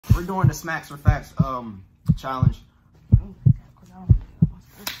We're doing the Smacks or Facts challenge.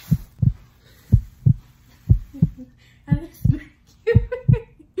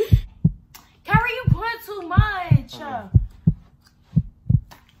 Carrie, you put too much.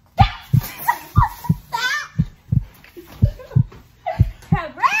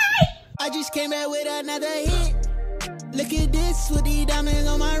 I just came out with another hit. Look at this with these diamonds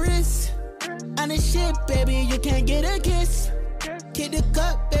on my wrist. On the ship, baby, you can't get a kiss. Kick the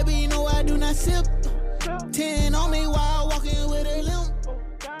cup, baby, you know I do not sip. 10 on me while walking with a limp.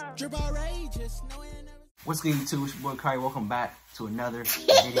 Drip outrageous. What's good, YouTube? It's your boy Kai. Welcome back to another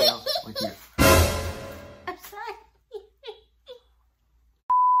video with your. I'm sorry.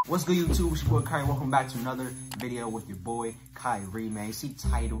 What's good, YouTube? It's your boy Kai. Welcome back to another video with your boy Kyrie, man. You see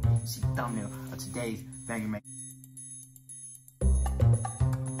title, you see thumbnail of today's banger, man.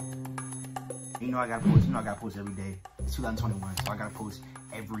 You know I gotta post. You know I gotta post every day. It's 2021, so I gotta post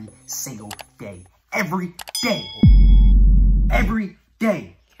every single day. Every day. Every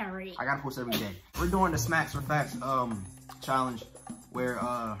day. Carrie. I gotta post every day. We're doing the Smacks or Facts challenge, where you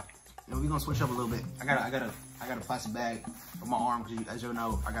know, we're gonna switch up a little bit. I got a plastic bag on my arm because, as you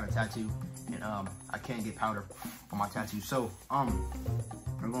know, I got a tattoo and I can't get powder on my tattoo. So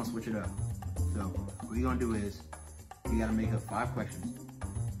we're gonna switch it up. So what we're gonna do is you gotta make up 5 questions.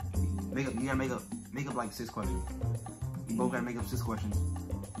 You gotta make up like 6 questions. You both gotta make up 6 questions,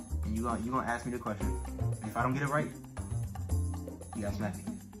 and you gonna ask me the question. And if I don't get it right, you gotta smack me.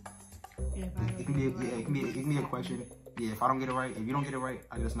 It can be a question. Yeah, if I don't get it right, if you don't get it right,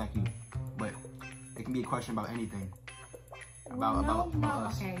 I gotta smack you. But it can be a question about anything. About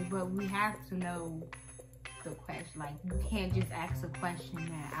us. Okay, but we have to know the question. Like, you can't just ask a question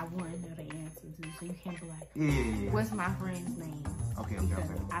that I want to know the answer to. So you can't be like, yeah. what's my friend's name? Okay. I don't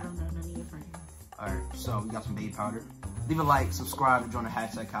know none of your friends. Alright, so we got some baby powder. Leave a like, subscribe, and join the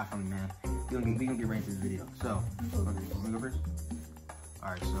hashtag KaiFamily, man. We gonna get right into this video. So, wanna go first?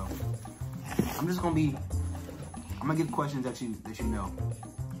 Alright, so I'm gonna give questions that you know.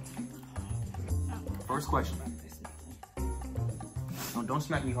 First question. Don't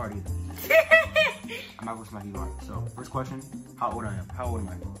smack me hard either. I'm not gonna smack you hard. So, first question, how old I am? How old am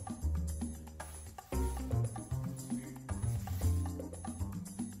I?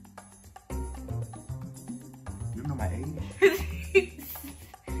 You know my age?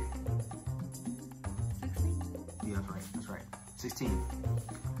 16? Yeah, that's right. 16.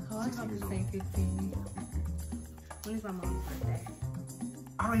 Oh, I was about to say 15. When is my mom's birthday?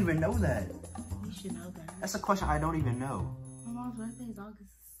 I don't even know that. You should know that. That's a question I don't even know. My mom's birthday is August.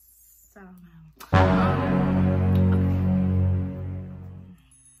 I don't know.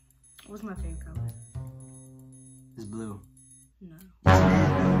 What's my favorite color? It's blue. No.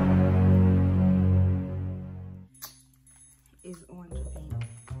 It's orange or pink.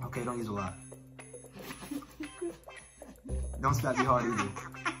 Okay, don't use a lot. Don't smack me hard either.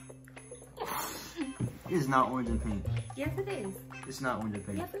 It is not orange and pink. Yes, it is. It's not orange and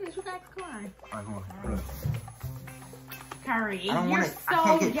pink. Yes, it is. You got to cry. Alright, hold on. Carrie, I don't want it. So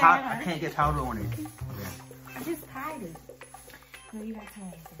I can't get powder on it. Okay. I just tied it. No, you got to tie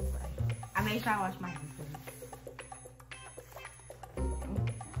it this way. I made sure I wash my hands first.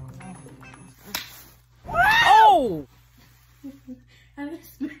 Oh! I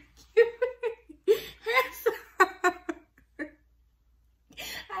just smack you.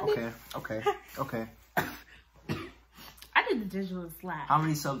 Okay. I did the digital slap. How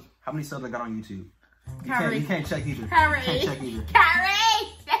many subs I got on YouTube? You can't check either. Carrie. You can't check either. Carrie!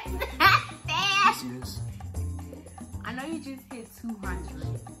 That's not fair! You see this? I know you just hit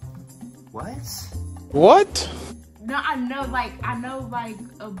 200. What? No, I know like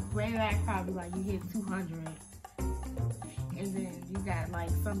a way back probably like you hit 200. And then you got like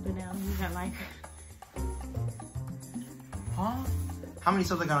something else. You got like... Huh? How many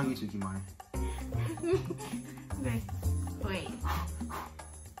subs I got on YouTube, Kimani? Wait.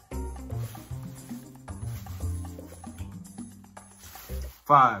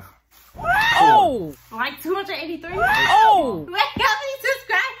 Five. Oh! Like 283? Oh! Wait, how many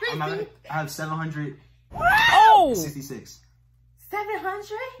subscribers? I have 766. Oh! 700?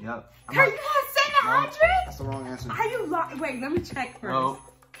 Yep. Carrie, you have 700? That's the wrong answer. Are you lying? Wait, let me check first. No.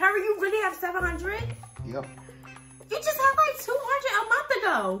 Carrie, you really have 700? Yep. You just had like 200 a month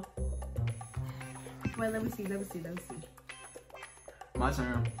ago. Wait, let me see. My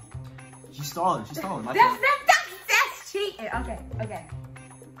turn. She's stalling. My turn. That's cheating. Okay.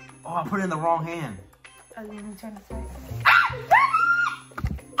 Oh, I put it in the wrong hand. Oh, you want me to turn this way?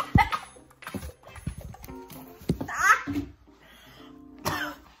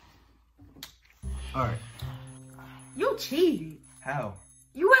 All right. You cheated. How?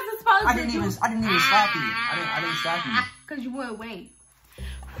 You wasn't I didn't even slap you. I didn't slap you. Cause you wouldn't wait.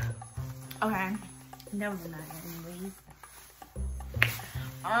 Okay. That was not anyways.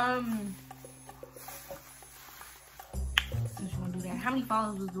 Since you wanna do that, how many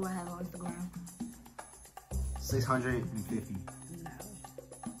followers do I have on Instagram? 650. No.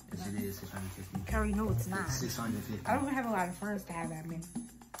 Yes, it is 650. Curry, no, it's not. It's 650. I don't even have a lot of friends to have that many.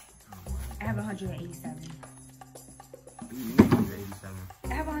 I have 187. What do you mean 187?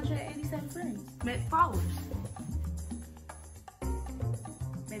 I have 187 friends. Followers.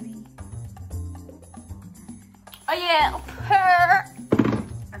 Maybe. Oh yeah.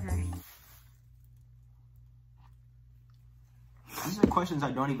 Okay. These are questions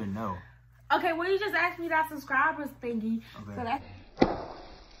I don't even know. Okay, well you just asked me that subscribers thingy. Okay. So that's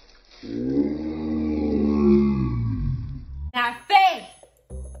not fake.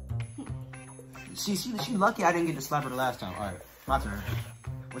 She lucky I didn't get to slap her the last time. All right, my turn.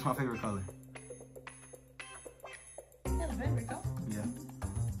 What's my favorite color? That's a favorite color. Yeah.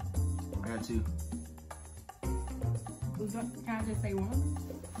 I got two. Can I just say one?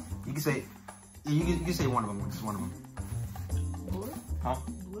 You can say, you can say one of them. Just one of them. Blue? Huh?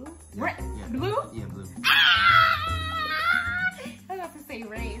 Blue? Yeah, Red? yeah. Blue? Yeah, blue. I got to say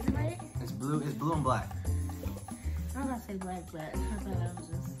red. Is it red? It's blue. It's blue and black. I was gonna say black, but I thought that was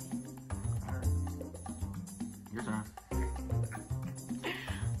just. All right. Your turn.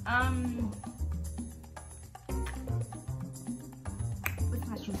 What's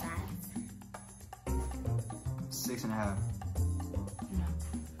my shoe size? 6.5. No.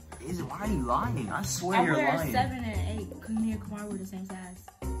 Is it? Why are you lying? I swear I you're wear lying. 7 and 8. Cause me and Kamar wear the same size.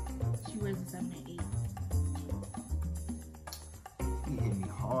 She wears a 7 and 8. You hit me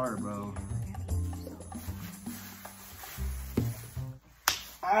hard, bro.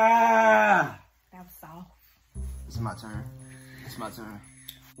 Ah! That was soft. It's my turn. It's my turn.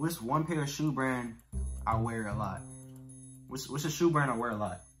 What's one pair of shoe brand I wear a lot? What's a shoe brand I wear a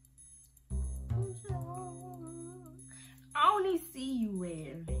lot? I only see you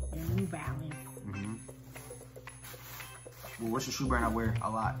wear the New Balance. Mm-hmm. Well, what's the shoe brand I wear a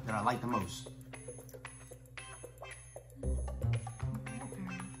lot that I like the most?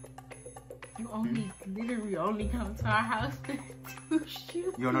 You only, literally only come to our house to do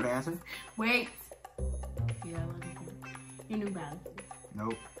shoes. You don't know the answer? Wait. Yeah, let me think. Your New Balance.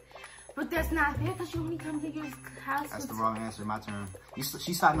 Nope. But that's not fair because you only come to your house. That's the wrong answer. My turn.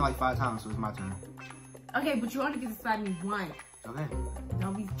 She slapped me like 5 times, so it's my turn. Okay, but you only get to slap me once. Okay.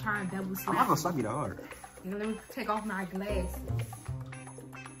 Don't be trying to double slap. I'm not gonna slap you that hard. You know, let me take off my glasses.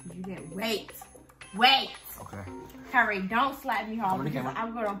 You didn't wait. Wait. Okay. Harry, don't slap me hard. Come on the camera.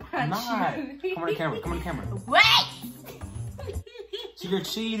 I'm gonna punch you. Come on the camera. Come on the camera. Wait. See, you're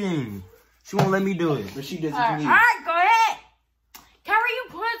cheating. She won't let me do it, but she does it All for me. right, go ahead. Carrie, you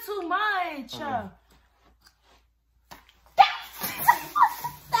put too much. Okay.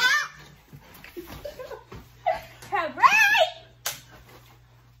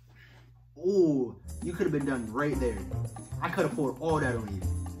 Ooh, you could have been done right there. I could have poured all that on you.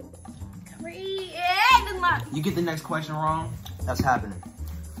 You get the next question wrong, that's happening.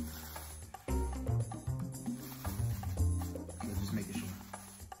 Okay, just make it sure.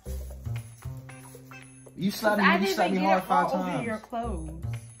 You slapped me hard 5 times. Over your clothes.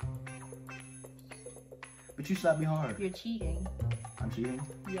 But you slapped me hard. You're cheating. I'm cheating?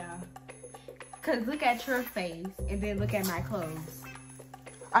 Yeah. Cause look at your face and then look at my clothes.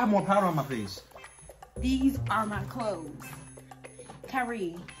 I have more powder on my face. These are my clothes.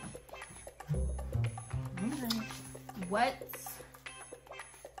 Kyrie. What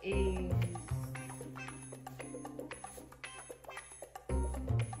is...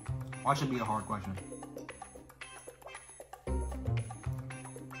 Why should it be a hard question?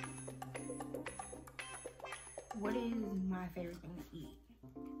 What is my favorite thing to eat?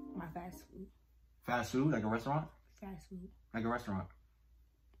 My fast food. Fast food? Like a restaurant? Fast food. Like a restaurant.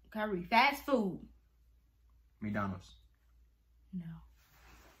 Kyrie, fast food. McDonald's. No.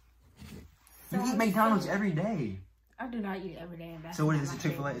 You eat McDonald's every day. I do not eat it every day. So what is it?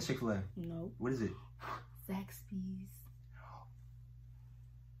 Chick-fil-A? It's Chick-fil-A. No. What is it? Zaxby's.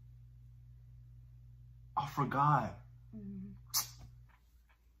 I forgot.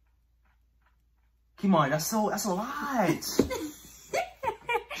 Come on, that's a lot.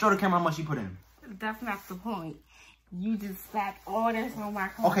 Show the camera how much you put in. That's not the point. You just slapped all this on my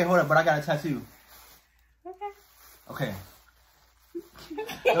clothes. Okay, hold up, but I got a tattoo. Okay. Okay.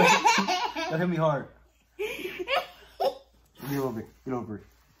 Don't hit me hard. Get over it. Get over it.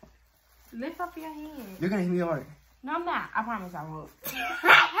 Lift up your hand. You're gonna hit me hard. No, I'm not. I promise I won't.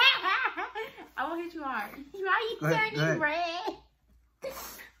 I won't hit you hard. Why are you turning red?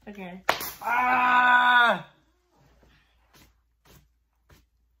 Okay. Ah!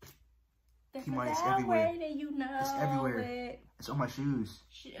 If T-Money, it's it's that everywhere. way, then you know It's everywhere. it. It's on my shoes.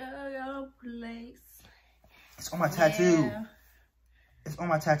 Show your place. It's on my tattoo. Yeah. It's on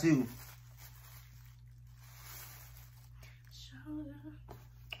my tattoo. Show your...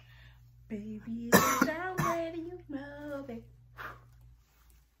 Baby, if it's that way, then you know it.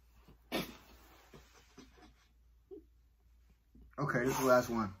 Okay, this is the last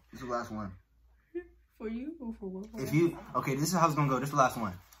one. This is the last one. For you or for what? If you, okay, this is how it's gonna go. This is the last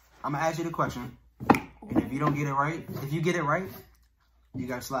one. I'm gonna ask you the question. And if you don't get it right, if you get it right, you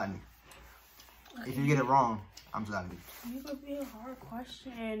gotta slap me. If you get it wrong, I'm slapping you. You could be a hard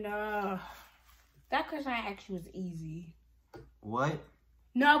question. That question I asked you was easy. What?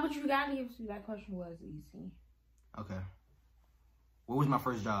 No, but you gotta give me that question was easy. Okay. What was my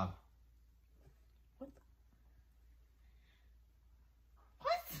first job?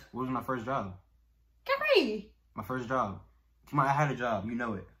 What was my first job? Capri! My first job. Come on, I had a job. You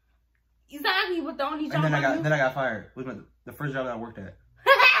know it. Exactly, but the only job And then I got fired. What was the first job that I worked at?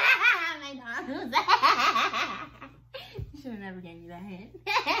 McDonald's. You should have never gave me that hint.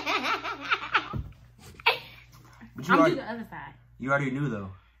 But you I'm already, do the other side. you already knew though.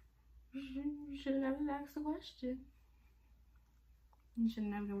 You should have never asked the question. You should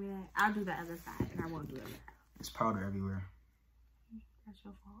have never given me that. I'll do the other side, and I won't do the other side. It's powder everywhere. That's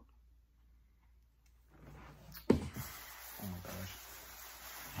your fault. Oh my gosh.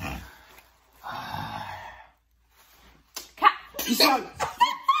 You saw,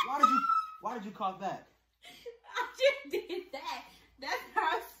 why did you cough back? I just did that. That's how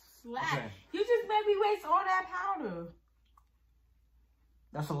I slapped. Okay. You just made me waste all that powder.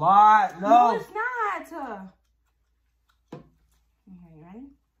 That's a lot. No, No. it's not. Okay, ready?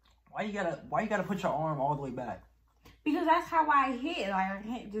 Why you gotta put your arm all the way back? Because that's how I hit. Like I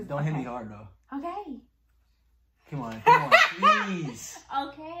hit just. Don't hit me hard though. Okay. Come on, please.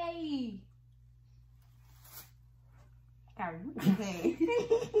 Okay. Okay.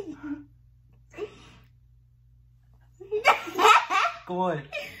 Go on.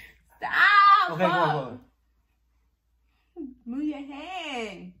 Stop. Okay, go on. Move your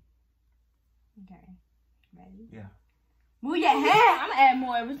hand. Okay. Ready? Yeah. Move your hand. I'm gonna add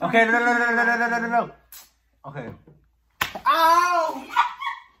more every time. Okay, no. Okay. Ow!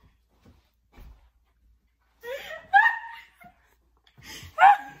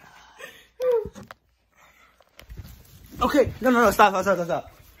 Okay, no, stop.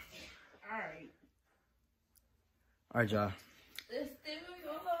 Alright. Alright, y'all. Let's do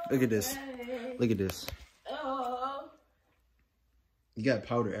your Look at this. way. Look at this. Oh. You got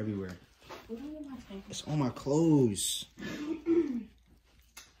powder everywhere. What do you mean by taking? It's on my clothes.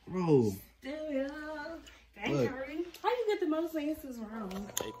 Bro. Do your Look. thing. How you get the most answers wrong? I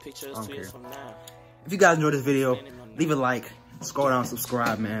don't care. If you guys enjoyed this video, leave a like, scroll down,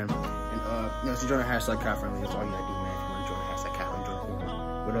 subscribe, man. And if you join the hashtag cat friendly, that's all you gotta do, man. If you want to join the hashtag cat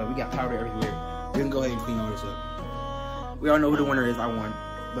friendly, but we got powder everywhere. We can go ahead and clean all this up. We all know who the winner is. I won.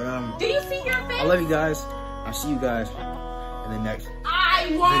 But Do you see your face? I love you guys. I'll see you guys in the next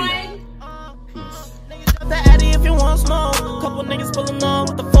I won. video. Peace. The Addy if you want smoke. Couple niggas pulling up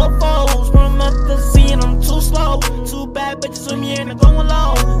with the fofos. Run up the scene, I'm too slow. Two bad bitches with me and they're going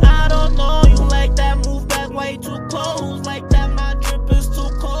low. I don't know, you like that, move back way too close.